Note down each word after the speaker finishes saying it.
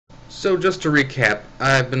So just to recap,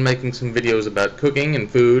 I've been making some videos about cooking and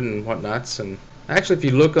food and whatnots, and actually if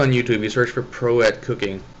you look on YouTube, you search for Pro at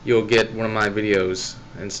Cooking, you'll get one of my videos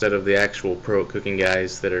instead of the actual Pro at Cooking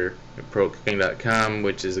guys that are at proatcooking.com,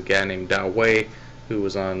 which is a guy named Da Wei who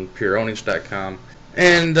was on pureonage.com.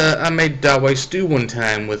 And I made Da Wei stew one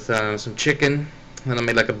time with some chicken, and I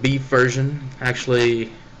made like a beef version. Actually,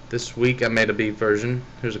 this week I made a beef version.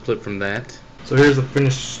 Here's a clip from that. So here's the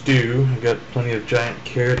finished stew. I got plenty of giant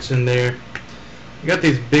carrots in there. I got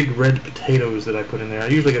these big red potatoes that I put in there. I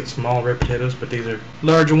usually get small red potatoes, but these are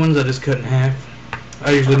larger ones I just cut in half.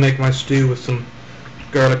 I usually make my stew with some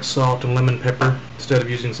garlic, salt, and lemon pepper instead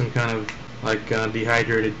of using some kind of like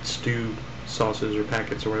dehydrated stew sauces or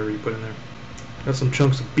packets or whatever you put in there. Got some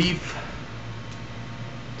chunks of beef.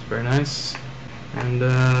 It's very nice. And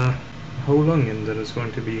a whole onion that is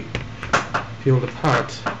going to be peeled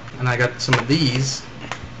apart. And I got some of these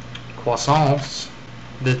croissants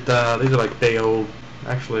that these are like day old.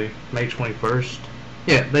 Actually, May 21st.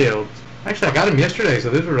 Yeah, day old. Actually, I got them yesterday,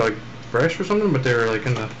 so these were like fresh or something, but they were like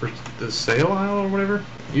in the sale aisle or whatever.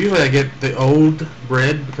 Usually I get the old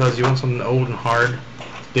bread because you want something old and hard to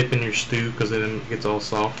dip in your stew because then it gets all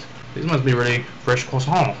soft. These must be really fresh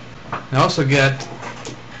croissants. I also got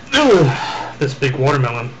this big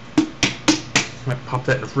watermelon. I might pop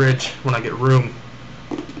that in the fridge when I get room.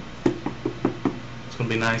 It's gonna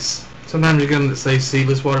be nice. Sometimes you're gonna say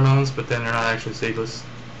seedless watermelons, but then they're not actually seedless.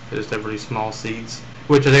 They just have really small seeds.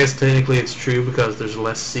 Which I guess technically it's true because there's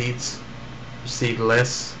less seeds. Seed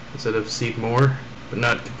less instead of seed more, but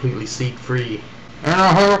not completely seed free. And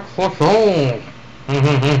I have a croissant.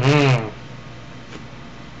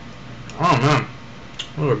 Oh man,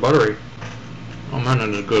 those are buttery. Oh man, that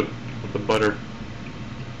is good with the butter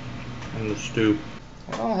and the stew.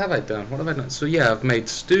 What all have I done? What have I done? So yeah, I've made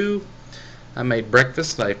stew. I made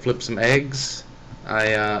breakfast. I flipped some eggs.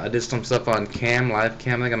 I did some stuff on live cam. I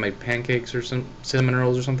think I made pancakes or some cinnamon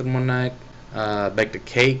rolls or something one night. Baked a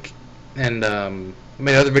cake, and I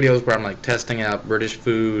made other videos where I'm like testing out British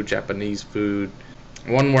food, Japanese food.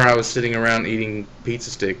 One where I was sitting around eating pizza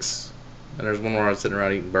sticks, and there's one where I was sitting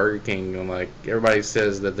around eating Burger King. And like everybody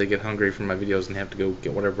says that they get hungry from my videos and have to go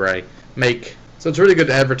get whatever I make. So it's really good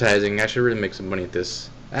advertising. I should really make some money at this.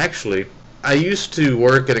 Actually, I used to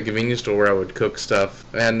work at a convenience store where I would cook stuff,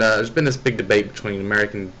 and there's been this big debate between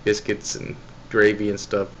American biscuits and gravy and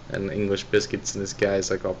stuff, and English biscuits, and this guy's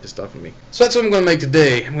like all pissed off at me. So that's what I'm going to make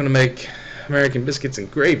today. I'm going to make American biscuits and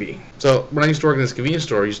gravy. So when I used to work in this convenience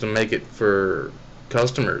store, I used to make it for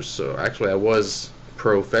customers, so actually I was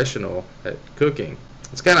professional at cooking.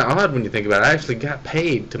 It's kind of odd when you think about it. I actually got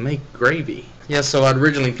paid to make gravy. Yeah, so I'd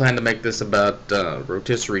originally planned to make this about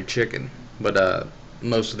rotisserie chicken, but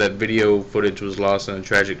most of that video footage was lost in a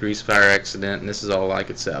tragic grease fire accident, and this is all I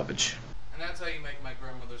could salvage. And that's how you make my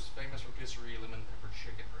grandmother's famous rotisserie lemon pepper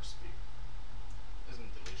chicken recipe. Isn't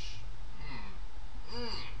it delish?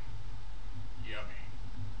 Yummy.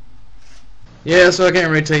 Yeah, so I can't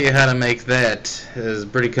really tell you how to make that. It's a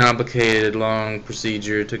pretty complicated, long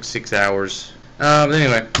procedure. It took 6 hours. But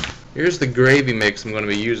anyway, here's the gravy mix I'm going to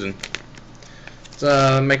be using. It's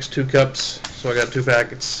makes 2 cups, so I got 2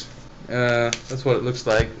 packets. That's what it looks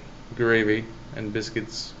like, gravy and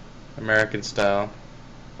biscuits, American style.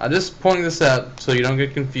 I'm just pointing this out so you don't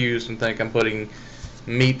get confused and think I'm putting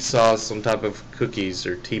meat sauce on top of cookies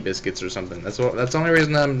or tea biscuits or something. That's the only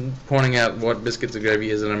reason I'm pointing out what biscuits and gravy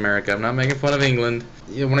is in America. I'm not making fun of England.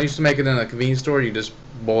 You know, when I used to make it in a convenience store, you just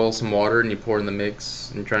boil some water and you pour in the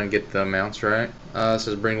mix and try and get the amounts right. It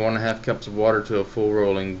says bring 1.5 cups of water to a full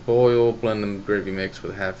rolling boil. Blend the gravy mix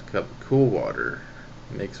with 1/2 cup of cool water.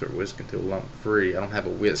 Mix or whisk until lump free. I don't have a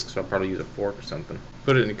whisk, so I'll probably use a fork or something.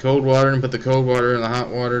 Put it in cold water and put the cold water in the hot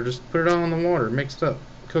water. Just put it all in the water, mix it up,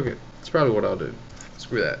 cook it. That's probably what I'll do.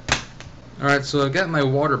 Screw that. Alright, so I've got my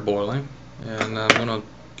water boiling, and I'm gonna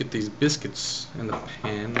get these biscuits in the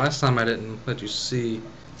pan. Last time I didn't let you see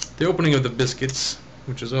the opening of the biscuits,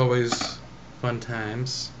 which is always fun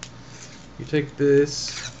times. You take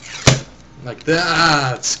this like that.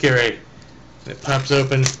 Ah, it's scary. It pops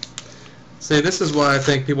open. See, this is why I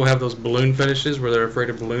think people have those balloon fetishes where they're afraid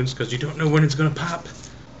of balloons, because you don't know when it's going to pop.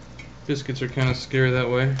 Biscuits are kind of scary that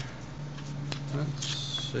way.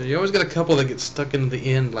 So you always got a couple that get stuck into the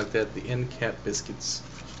end like that, the end cap biscuits.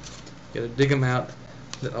 You gotta dig them out.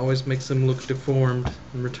 That always makes them look deformed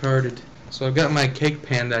and retarded. So I've got my cake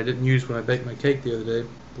pan that I didn't use when I baked my cake the other day.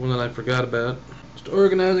 The one that I forgot about. Just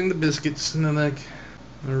organizing the biscuits and then like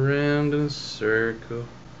around in a circle.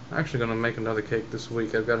 I'm actually going to make another cake this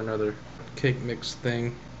week. I've got another cake mix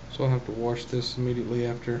thing. So I'll have to wash this immediately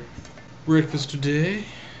after breakfast today.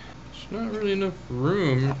 Just not really enough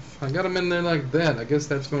room. If I got them in there like that, I guess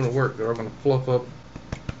that's going to work. They're all going to fluff up.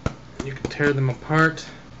 You can tear them apart,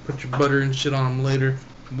 put your butter and shit on them later.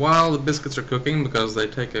 While the biscuits are cooking, because they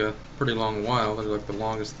take a pretty long while, they're like the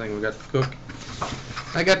longest thing we got to cook.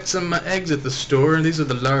 I got some eggs at the store, and these are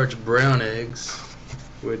the large brown eggs,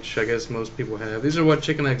 which I guess most people have. These are what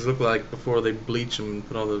chicken eggs look like before they bleach them and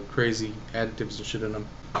put all the crazy additives and shit in them,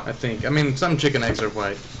 I think. I mean, some chicken eggs are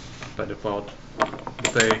white by default,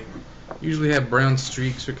 but they usually have brown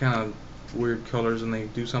streaks or kind of weird colors, and they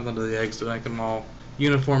do something to the eggs to make them all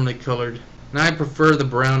uniformly colored. And I prefer the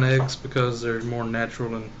brown eggs because they're more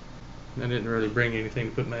natural, and I didn't really bring anything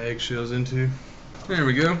to put my eggshells into. There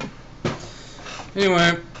we go.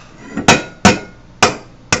 Anyway,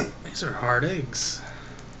 these are hard eggs.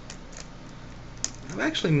 I've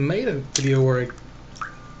actually made a video where I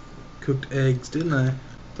cooked eggs, didn't I?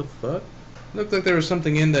 What the fuck? Looked like there was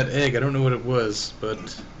something in that egg. I don't know what it was,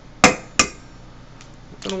 but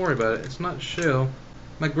don't worry about it. It's not shell.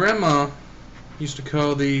 My grandma used to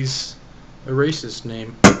call these a racist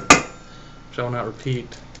name, which I'll not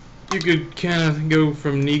repeat. You could kind of go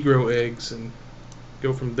from Negro eggs and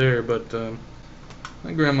go from there, but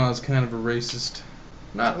my grandma's kind of a racist.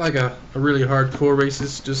 Not like a really hardcore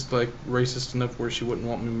racist, just like racist enough where she wouldn't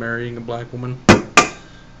want me marrying a black woman.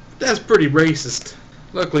 That's pretty racist.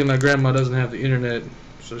 Luckily my grandma doesn't have the internet,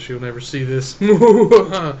 so she'll never see this.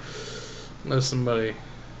 Unless somebody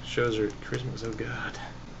shows her at Christmas. Oh god.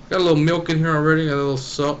 Got a little milk in here already, got a little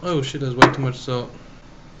salt. Oh shit, that's way too much salt.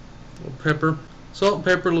 A little pepper. Salt,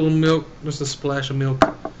 pepper, a little milk, just a splash of milk.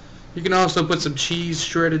 You can also put some cheese,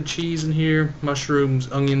 shredded cheese in here,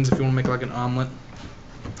 mushrooms, onions if you want to make like an omelet.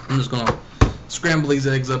 I'm just going to scramble these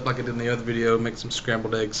eggs up like I did in the other video, make some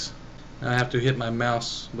scrambled eggs. And I have to hit my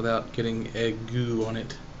mouse without getting egg goo on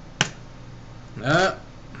it. Ah,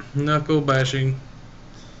 knuckle bashing.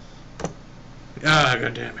 Ah,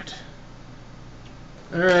 god damn it.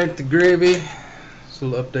 Alright, the gravy. This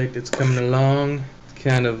little update that's coming along. It's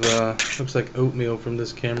kind of looks like oatmeal from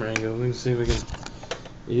this camera angle. Let me see if we can.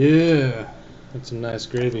 Yeah, that's some nice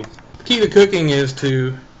gravy. The key to cooking is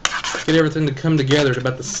to get everything to come together at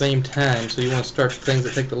about the same time. So you want to start the things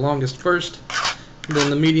that take the longest first, then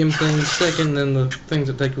the medium things second, then the things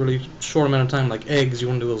that take a really short amount of time, like eggs, you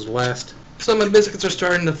want to do those last. So my biscuits are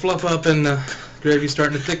starting to fluff up and the gravy's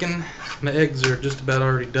starting to thicken. My eggs are just about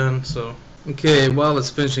already done, so. Okay, while it's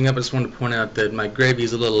finishing up, I just wanted to point out that my gravy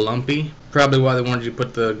is a little lumpy. Probably why they wanted you to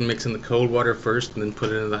put the mix in the cold water first and then put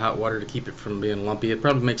it into the hot water to keep it from being lumpy. It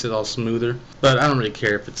probably makes it all smoother, but I don't really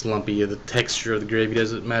care if it's lumpy. The texture of the gravy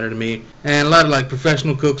doesn't matter to me. And a lot of like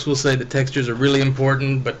professional cooks will say that textures are really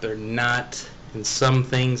important, but they're not in some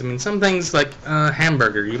things. I mean, some things like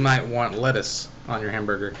hamburger, you might want lettuce on your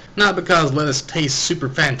hamburger. Not because lettuce tastes super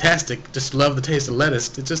fantastic, just love the taste of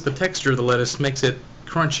lettuce. It's just the texture of the lettuce makes it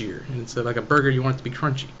crunchier. And it's like a burger, you want it to be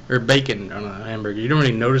crunchy. Or bacon on a hamburger. You don't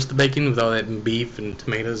really notice the bacon with all that beef and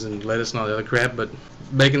tomatoes and lettuce and all the other crap, but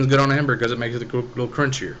bacon's good on a hamburger because it makes it a little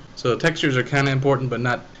crunchier. So textures are kind of important, but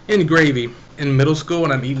not in gravy. In middle school,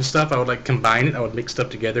 when I'm eating stuff, I would like combine it. I would mix stuff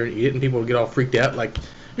together and eat it, and people would get all freaked out, like,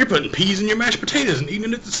 you're putting peas in your mashed potatoes and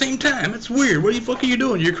eating it at the same time. That's weird. What the fuck are you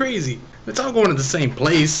doing? You're crazy. It's all going to the same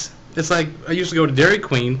place. It's like, I used to go to Dairy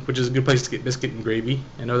Queen, which is a good place to get biscuit and gravy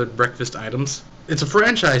and other breakfast items. It's a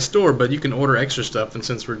franchise store, but you can order extra stuff, and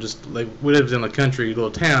since we're just, like, we lived in a country little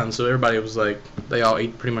town, so everybody was like, they all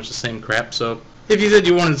ate pretty much the same crap, so if you said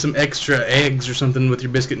you wanted some extra eggs or something with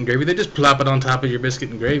your biscuit and gravy, they just plop it on top of your biscuit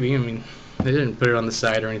and gravy. I mean, they didn't put it on the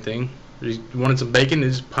side or anything. If you wanted some bacon, they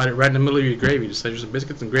just put it right in the middle of your gravy. Just say there's some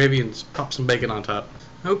biscuits and gravy and just pop some bacon on top.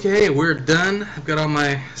 Okay, we're done. I've got all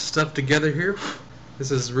my stuff together here.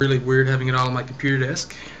 This is really weird having it all on my computer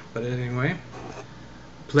desk, but anyway.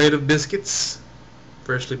 Plate of biscuits,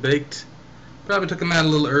 freshly baked. Probably took them out a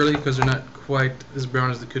little early because they're not quite as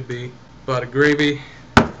brown as they could be. Bought a gravy,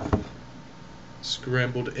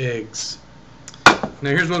 scrambled eggs.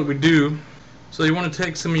 Now here's what we do. So you want to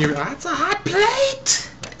take some of your, it's a hot plate!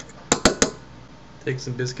 Take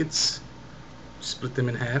some biscuits, split them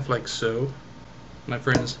in half like so. My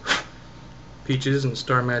friends Peaches and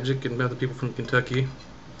Star Magic and other people from Kentucky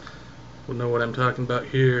will know what I'm talking about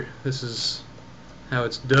here. This is how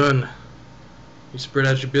it's done. You spread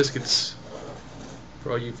out your biscuits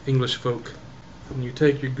for all you English folk. And you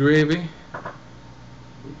take your gravy,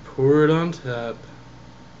 you pour it on top,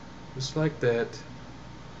 just like that.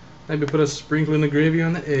 Maybe put a sprinkling of gravy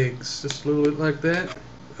on the eggs, just a little bit like that.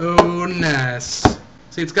 Oh, nice.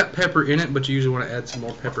 See, it's got pepper in it, but you usually want to add some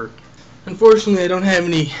more pepper. Unfortunately, I don't have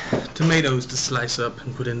any tomatoes to slice up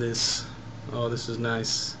and put in this. Oh, this is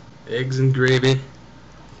nice. Eggs and gravy.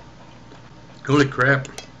 Holy crap.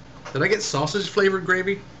 Did I get sausage flavored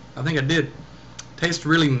gravy? I think I did. Tastes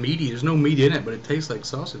really meaty. There's no meat in it, but it tastes like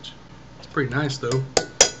sausage. It's pretty nice though.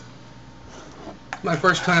 My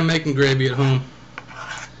first time making gravy at home.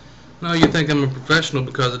 No, you think I'm a professional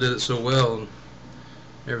because I did it so well and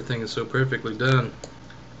everything is so perfectly done.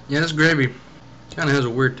 Yeah, this gravy kind of has a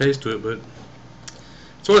weird taste to it, but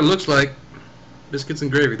it's what it looks like. Biscuits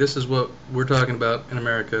and gravy. This is what we're talking about in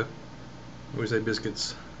America. We say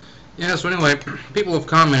biscuits. Yeah, so anyway, people have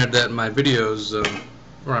commented that in my videos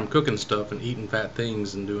where I'm cooking stuff and eating fat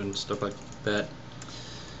things and doing stuff like that,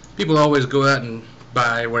 people always go out and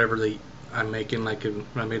buy whatever I'm making. Like when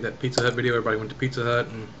I made that Pizza Hut video, everybody went to Pizza Hut,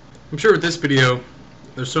 and I'm sure with this video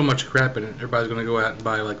there's so much crap in it, everybody's going to go out and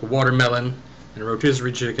buy like a watermelon and a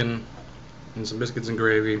rotisserie chicken and some biscuits and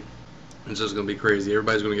gravy. It's just going to be crazy.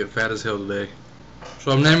 Everybody's going to get fat as hell today.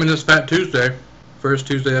 So I'm naming this Fat Tuesday. First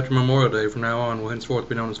Tuesday after Memorial Day. From now on will henceforth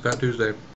be known as Fat Tuesday.